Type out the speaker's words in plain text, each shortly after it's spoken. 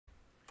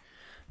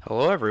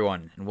Hello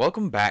everyone, and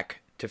welcome back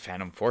to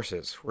Phantom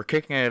Forces. We're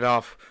kicking it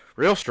off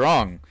real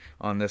strong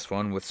on this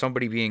one with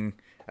somebody being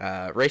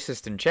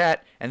racist in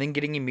chat and then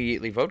getting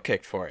immediately vote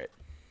kicked for it.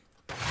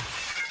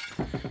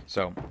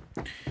 So,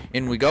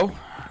 in we go.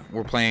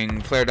 We're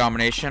playing Flare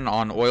Domination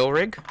on Oil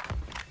Rig.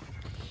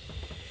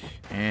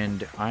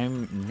 And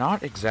I'm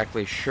not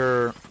exactly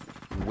sure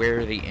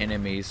where the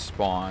enemies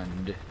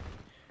spawned,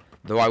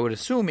 though I would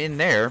assume in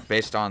there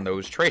based on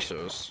those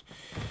tracers.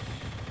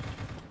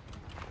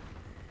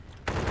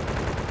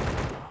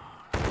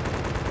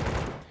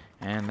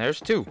 And there's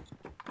two.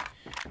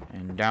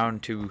 And down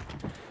to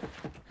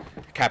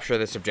capture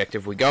this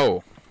objective we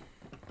go.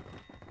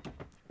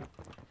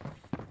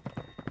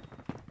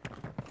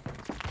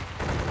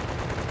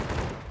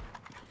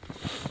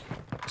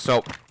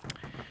 So,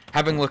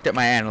 having looked at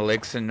my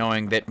analytics and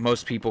knowing that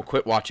most people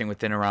quit watching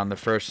within around the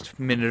first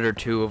minute or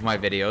two of my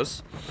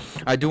videos,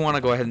 I do want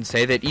to go ahead and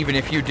say that even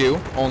if you do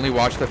only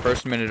watch the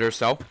first minute or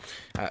so,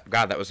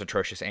 God, that was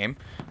atrocious aim.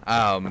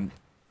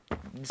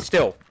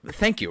 Still,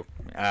 thank you.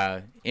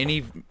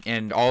 Any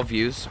and all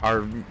views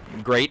are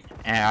great,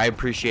 and I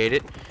appreciate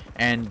it.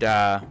 And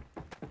yeah,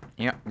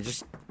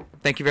 just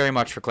thank you very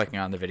much for clicking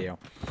on the video,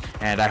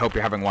 and I hope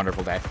you're having a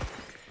wonderful day.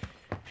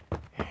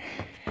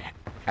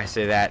 I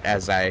say that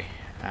as I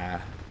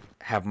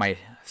have my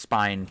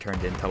spine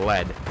turned into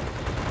lead.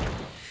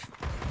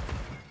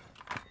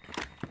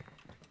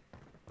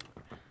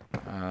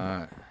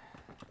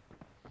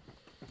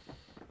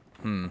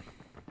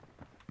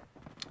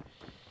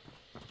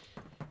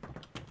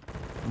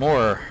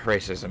 More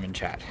racism in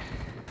chat.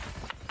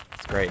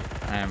 It's great.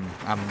 I'm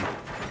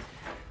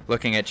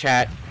looking at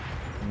chat,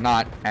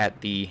 not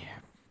at the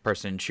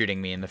person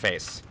shooting me in the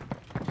face.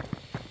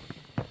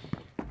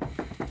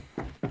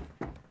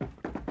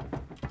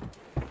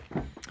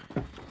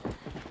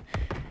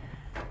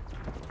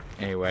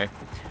 Anyway,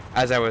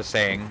 as I was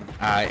saying,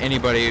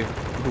 anybody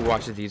who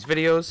watches these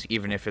videos,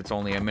 even if it's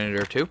only a minute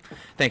or two,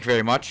 thank you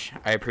very much.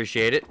 I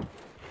appreciate it.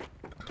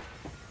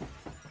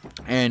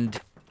 And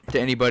to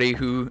anybody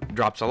who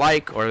drops a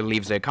like or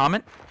leaves a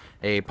comment,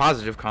 a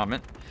positive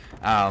comment,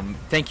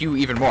 thank you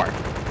even more.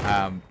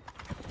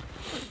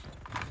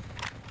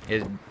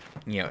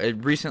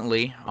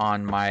 Recently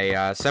on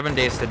my 7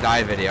 Days to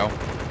Die video,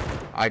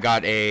 I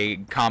got a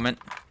comment,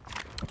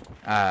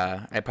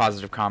 a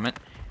positive comment,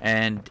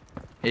 and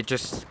it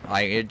just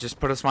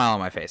put a smile on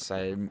my face.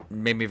 It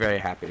made me very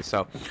happy.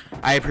 So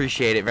I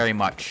appreciate it very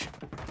much.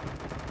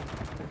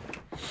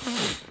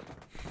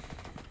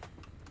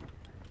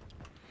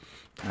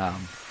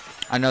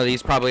 I know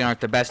these probably aren't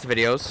the best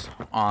videos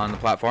on the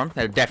platform.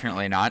 They're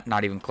definitely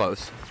not even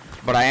close.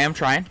 But I am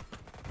trying,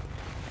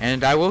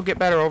 and I will get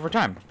better over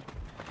time.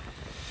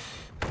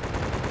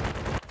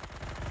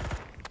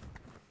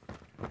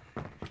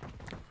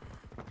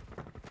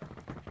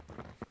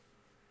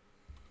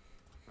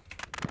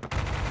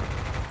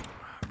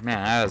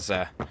 Man, that was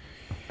a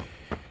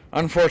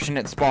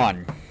unfortunate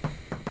spawn.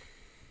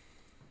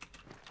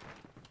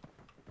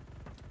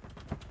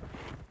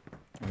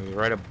 It was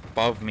right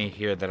above me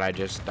here that I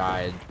just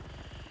died.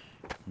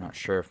 I'm not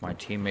sure if my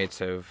teammates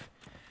have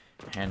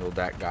handled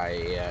that guy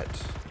yet.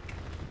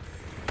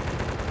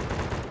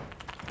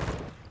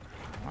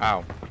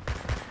 Wow.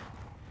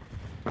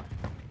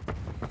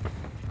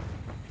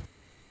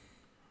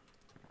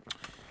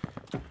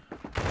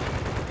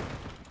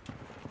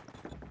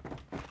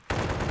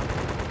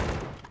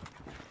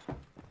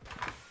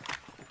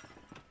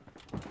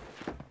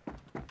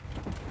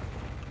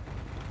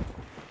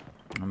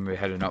 I'm gonna be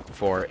heading up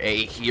for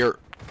A here.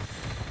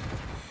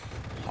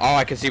 All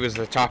I could see was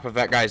the top of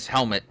that guy's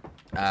helmet,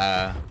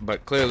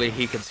 but clearly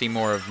he could see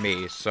more of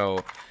me,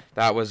 so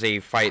that was a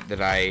fight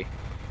that I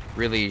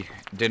really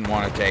didn't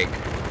want to take.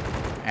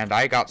 And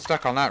I got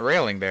stuck on that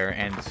railing there,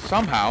 and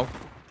somehow,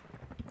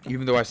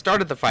 even though I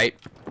started the fight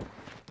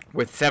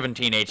with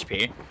 17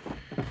 HP,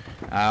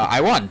 I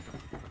won.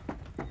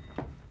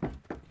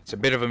 It's a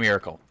bit of a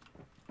miracle.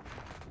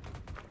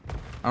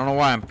 I don't know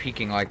why I'm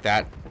peeking like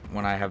that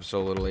when I have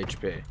so little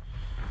HP.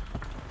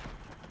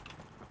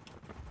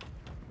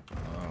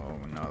 Oh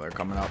no, they're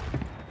coming up.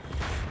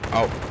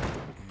 Oh,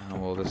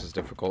 well, this is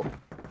difficult.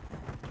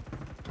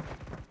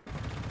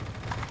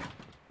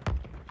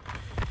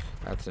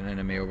 That's an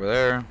enemy over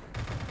there.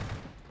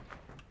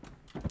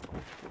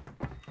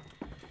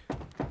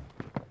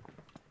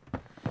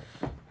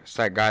 It's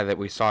that guy that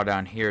we saw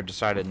down here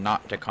decided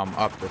not to come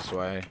up this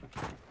way.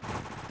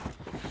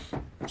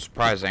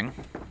 Surprising.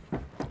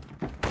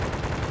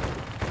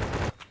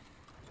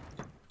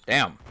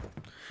 Damn.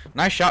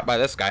 Nice shot by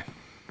this guy.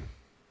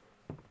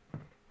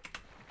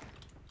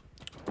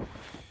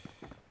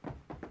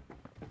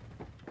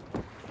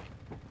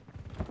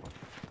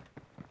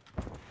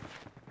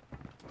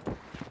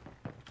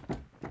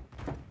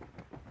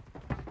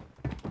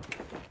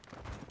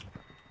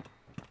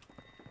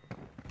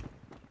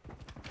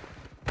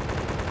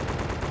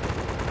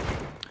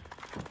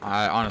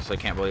 I honestly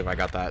can't believe I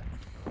got that.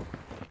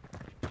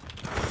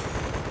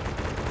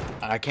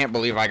 I can't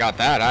believe I got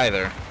that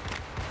either.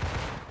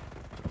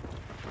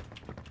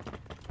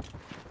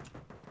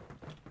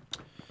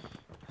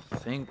 I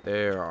think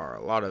there are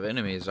a lot of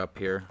enemies up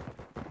here.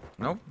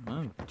 Nope,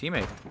 oh,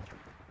 teammate.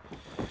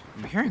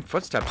 I'm hearing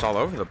footsteps all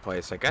over the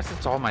place. I guess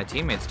it's all my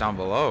teammates down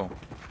below.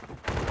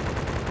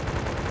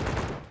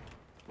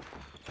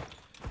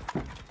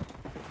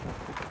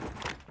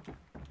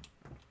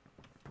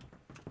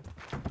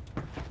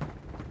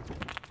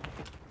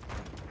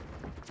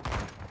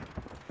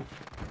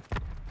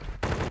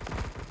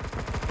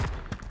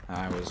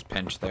 I was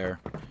pinched there.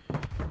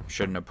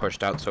 Shouldn't have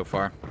pushed out so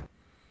far.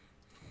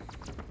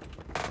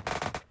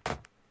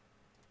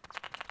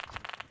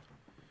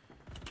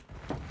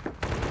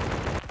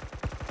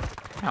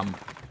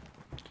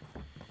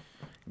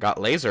 Got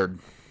lasered.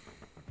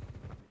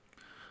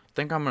 I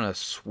think I'm gonna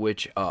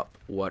switch up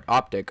what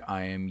optic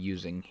I am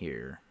using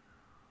here.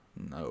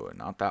 No,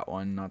 not that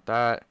one, not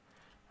that.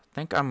 I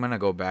think I'm gonna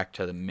go back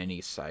to the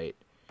mini sight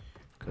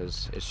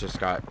because it's just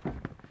got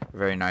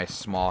very nice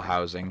small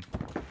housing.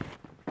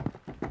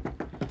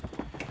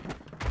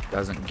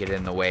 Doesn't get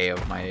in the way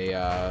of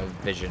my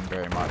vision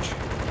very much.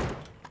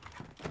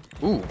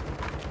 Ooh,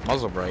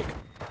 muzzle brake.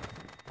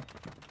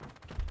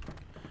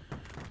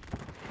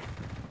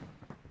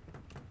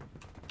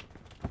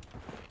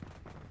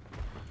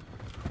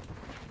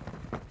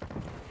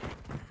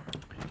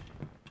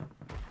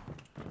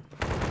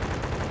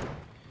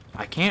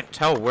 I can't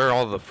tell where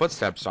all the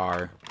footsteps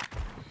are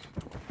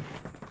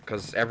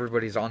because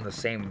everybody's on the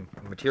same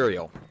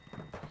material.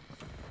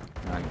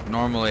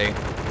 Normally,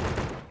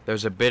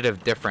 there's a bit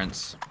of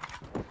difference.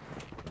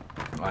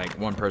 Like,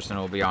 one person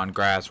will be on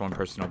grass, one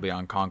person will be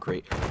on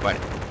concrete, but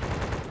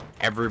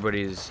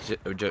everybody's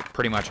just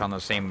pretty much on the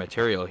same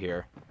material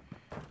here.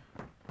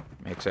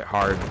 Makes it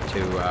hard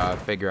to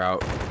figure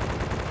out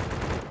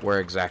where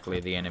exactly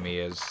the enemy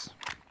is.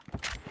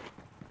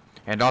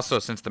 And also,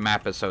 since the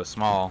map is so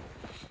small,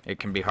 it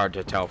can be hard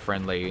to tell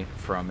friendly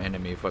from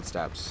enemy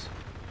footsteps.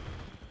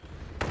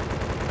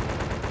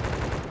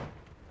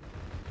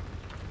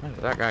 Where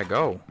did that guy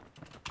go?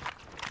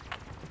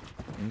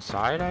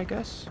 Inside, I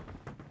guess?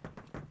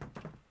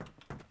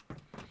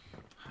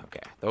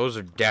 Okay, those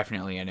are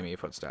definitely enemy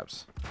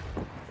footsteps.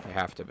 They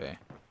have to be.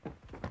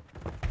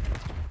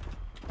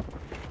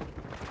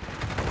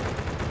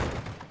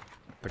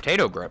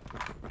 Potato grip.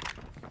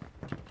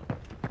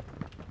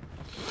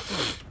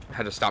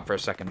 Had to stop for a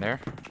second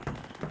there.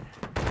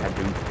 Had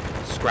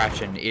to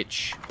scratch an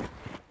itch.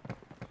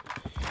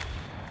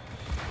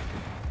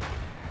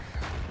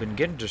 Been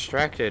getting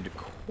distracted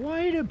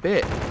quite a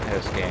bit in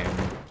this game.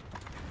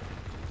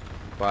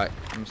 But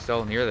I'm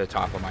still near the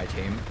top of my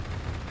team.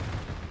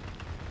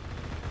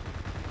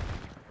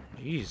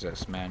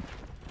 Jesus, man.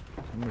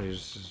 Somebody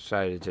just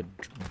decided to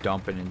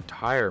dump an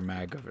entire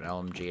mag of an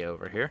LMG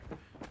over here.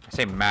 I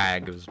say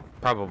mag, it was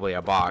probably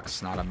a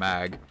box, not a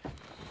mag.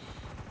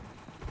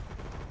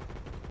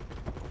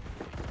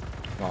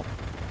 Well,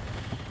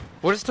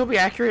 would it still be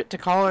accurate to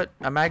call it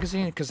a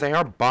magazine? Because they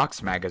are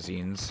box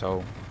magazines,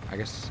 so I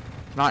guess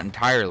it's not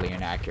entirely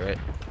inaccurate.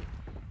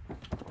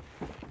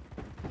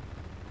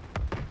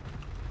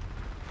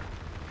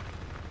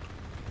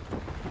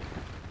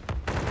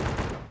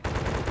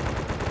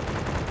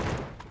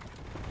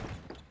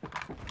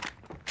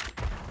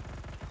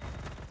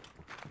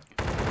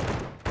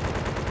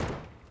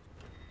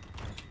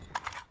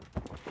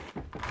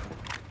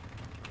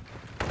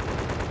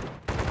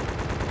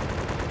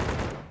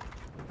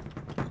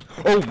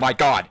 Oh my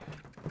god!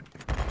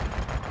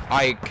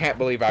 I can't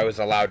believe I was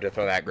allowed to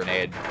throw that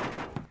grenade.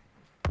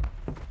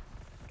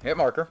 Hit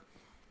marker.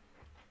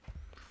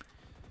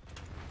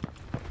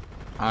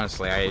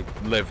 Honestly, I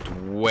lived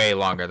way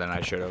longer than I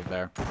should have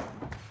there.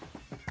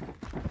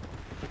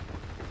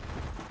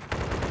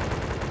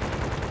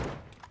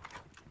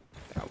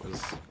 That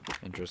was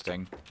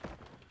interesting.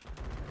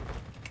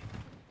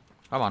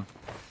 Come on.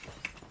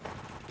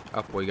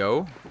 Up we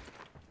go.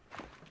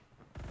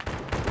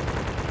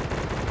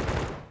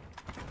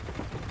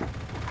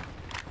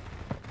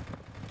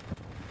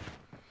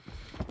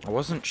 I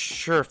wasn't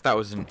sure if that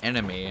was an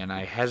enemy, and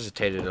I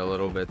hesitated a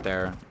little bit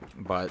there,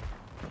 but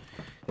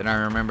then I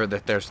remembered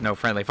that there's no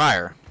friendly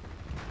fire.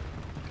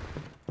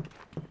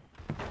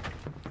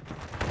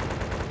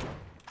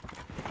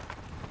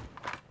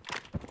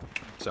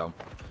 So,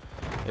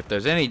 if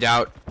there's any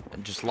doubt,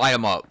 just light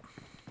them up.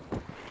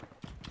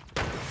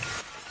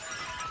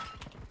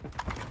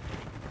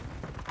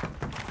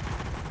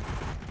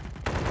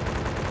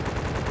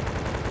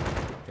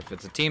 If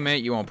it's a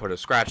teammate, you won't put a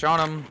scratch on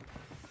them.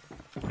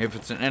 If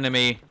it's an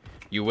enemy,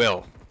 you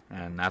will.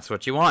 And that's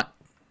what you want.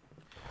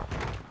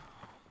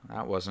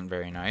 That wasn't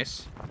very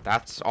nice.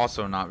 That's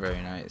also not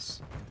very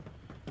nice.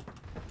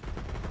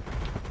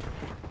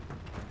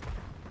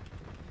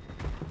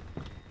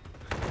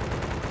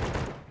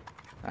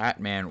 That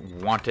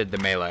man wanted the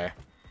melee.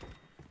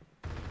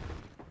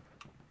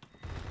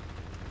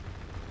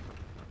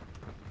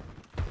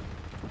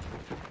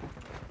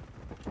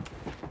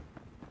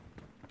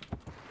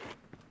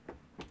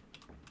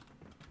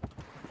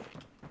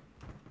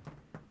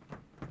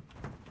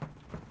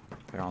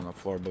 They're on the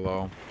floor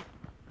below.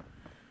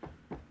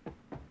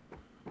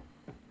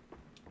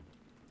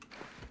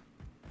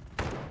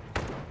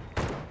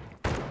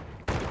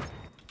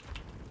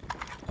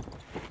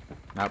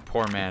 That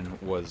poor man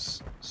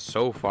was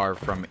so far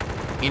from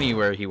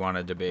anywhere he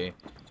wanted to be.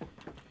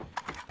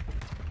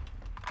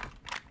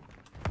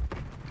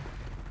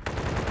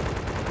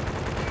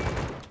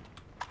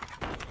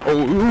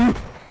 Oh!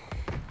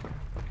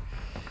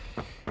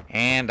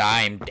 And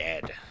I'm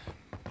dead.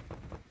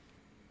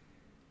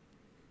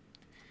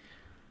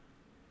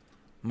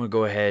 I'm going to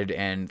go ahead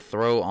and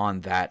throw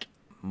on that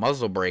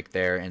muzzle brake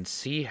there and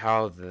see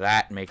how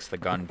that makes the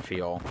gun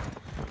feel.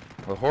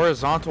 The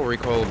horizontal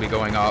recoil will be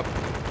going up.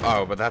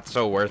 Oh, but that's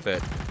so worth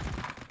it.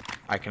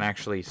 I can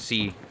actually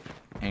see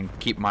and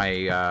keep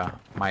my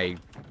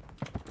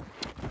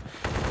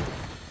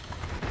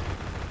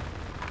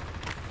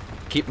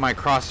keep my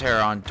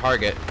crosshair on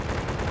target.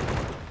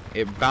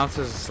 It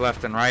bounces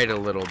left and right a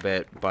little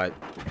bit, but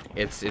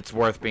it's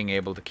worth being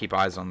able to keep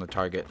eyes on the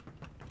target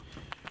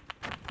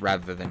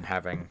rather than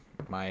having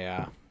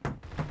my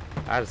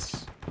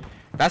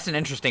that's an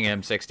interesting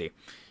M60.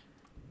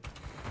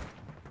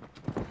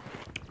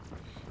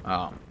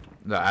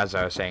 As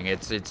I was saying,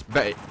 it's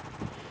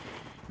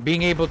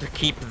being able to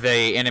keep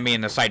the enemy in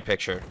the sight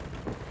picture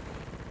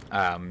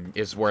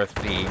is worth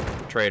the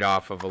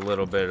trade-off of a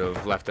little bit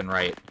of left and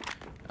right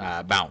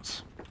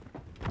bounce.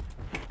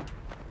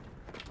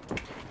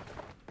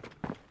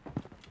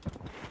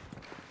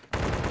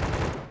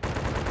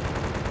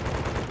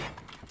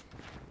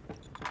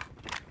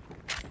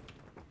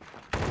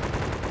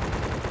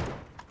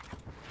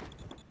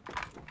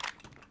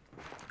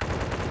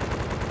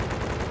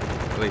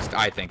 At least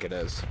I think it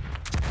is.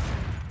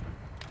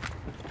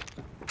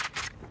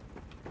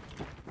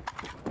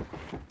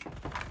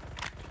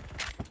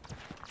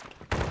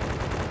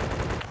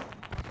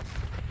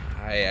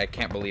 I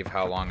can't believe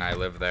how long I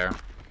lived there.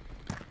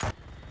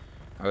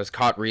 I was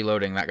caught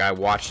reloading. That guy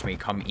watched me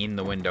come in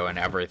the window and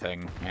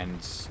everything, and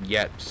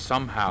yet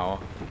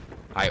somehow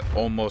I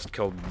almost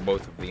killed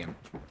both of them.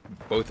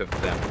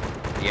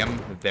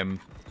 Them.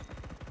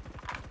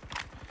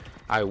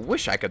 I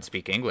wish I could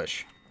speak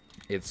English.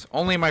 It's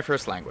only my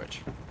first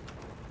language.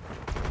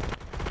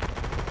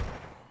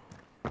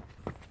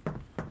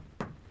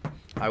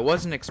 I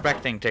wasn't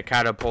expecting to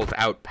catapult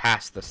out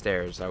past the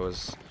stairs. I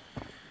was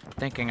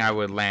thinking I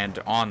would land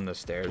on the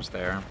stairs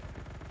there.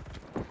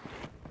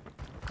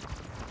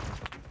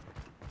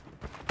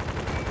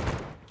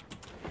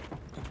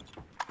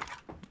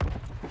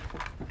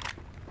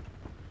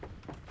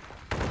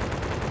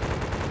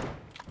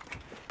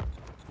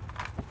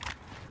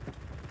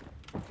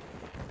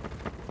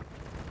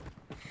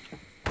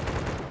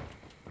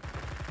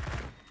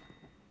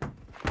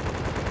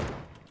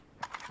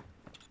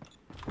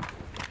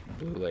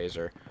 Blue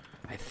laser.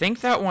 I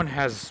think that one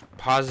has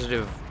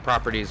positive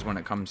properties when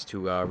it comes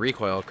to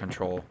recoil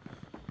control.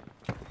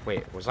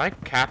 Wait, was I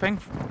capping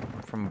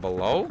from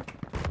below?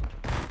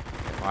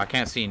 Well, I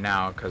can't see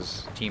now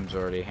because team's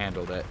already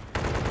handled it.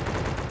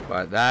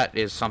 But that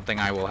is something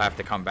I will have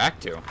to come back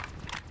to.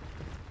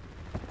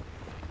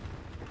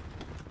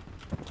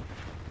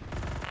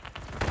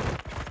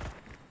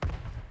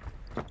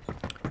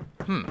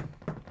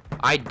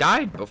 I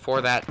died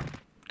before that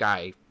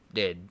guy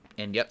did,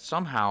 and yet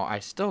somehow I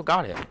still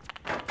got him.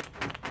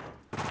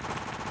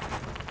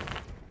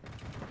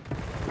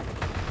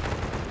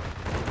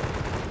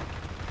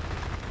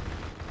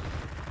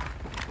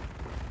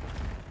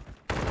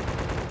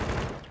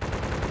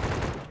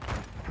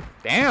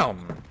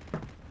 Damn!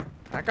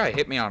 That guy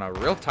hit me on a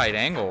real tight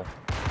angle.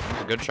 That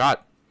was a good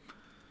shot.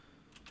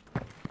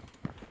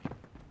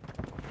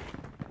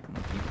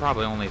 You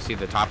probably only see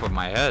the top of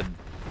my head.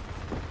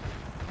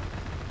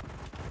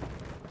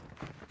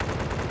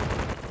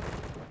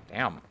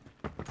 Damn.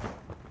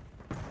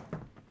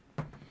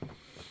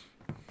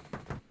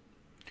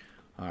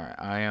 Alright,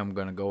 I am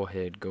gonna go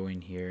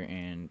in here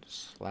and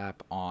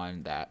slap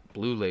on that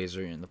blue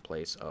laser in the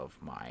place of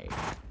my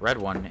red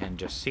one and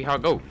just see how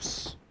it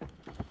goes.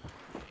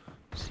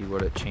 See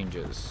what it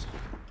changes.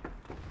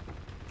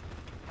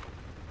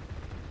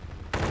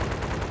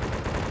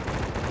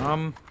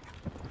 I'm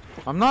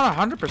not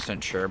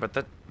 100% sure, but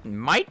that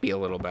might be a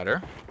little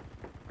better.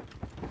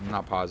 I'm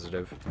not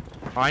positive.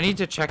 Oh, I need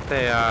to check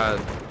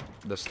the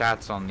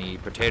stats on the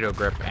potato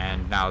grip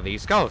and now the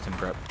skeleton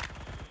grip.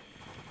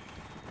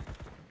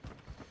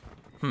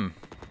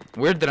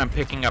 Weird that I'm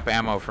picking up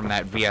ammo from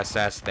that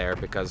VSS there,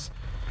 because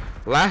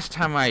last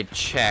time I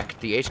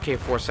checked, the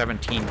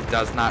HK417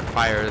 does not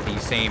fire the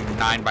same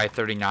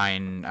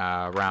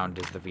 9x39 round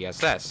as the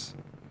VSS.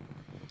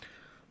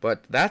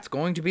 But that's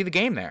going to be the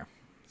game there.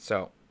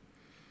 So,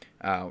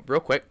 real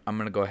quick, I'm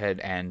going to go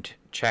ahead and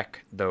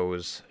check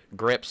those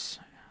grips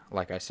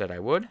like I said I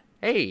would.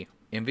 Hey,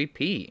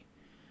 MVP.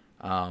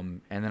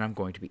 And then I'm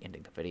going to be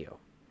ending the video.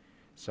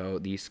 So,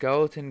 the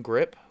skeleton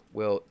grip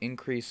will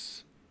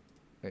increase.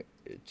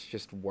 It's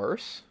just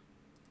worse?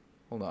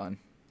 Hold on.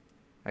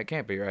 That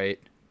can't be right.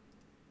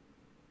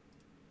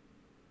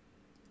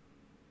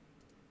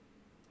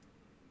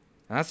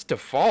 That's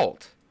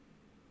default.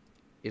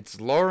 It's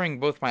lowering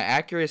both my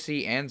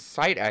accuracy and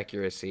sight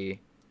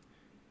accuracy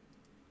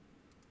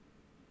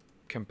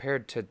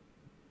compared to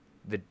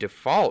the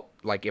default,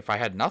 like if I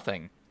had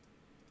nothing.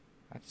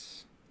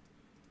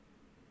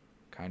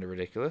 kind of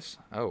ridiculous.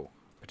 Oh,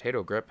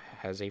 potato grip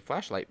has a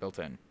flashlight built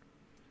in.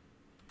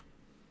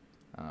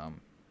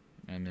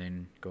 And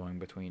then going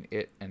between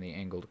it and the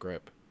angled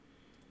grip.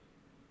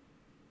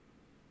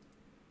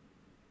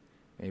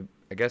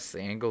 I guess the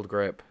angled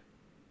grip.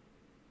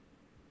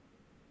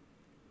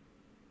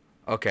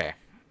 Okay,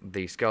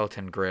 the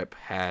skeleton grip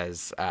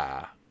has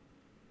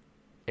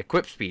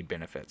equip speed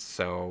benefits,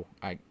 so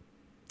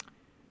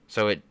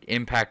it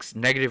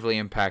negatively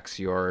impacts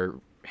your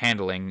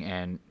handling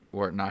and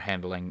or not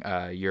handling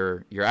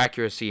your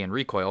accuracy and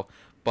recoil,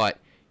 but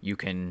you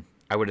can,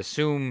 I would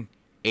assume,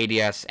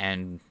 ADS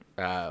and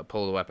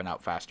pull the weapon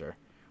out faster,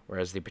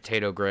 whereas the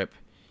potato grip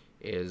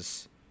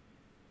is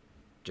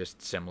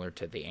just similar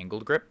to the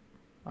angled grip,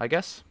 I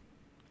guess.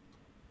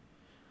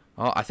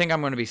 Well, I think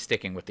I'm going to be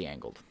sticking with the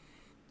angled.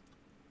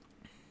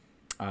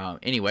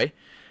 Anyway,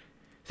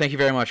 thank you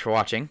very much for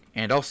watching,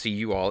 and I'll see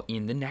you all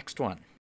in the next one.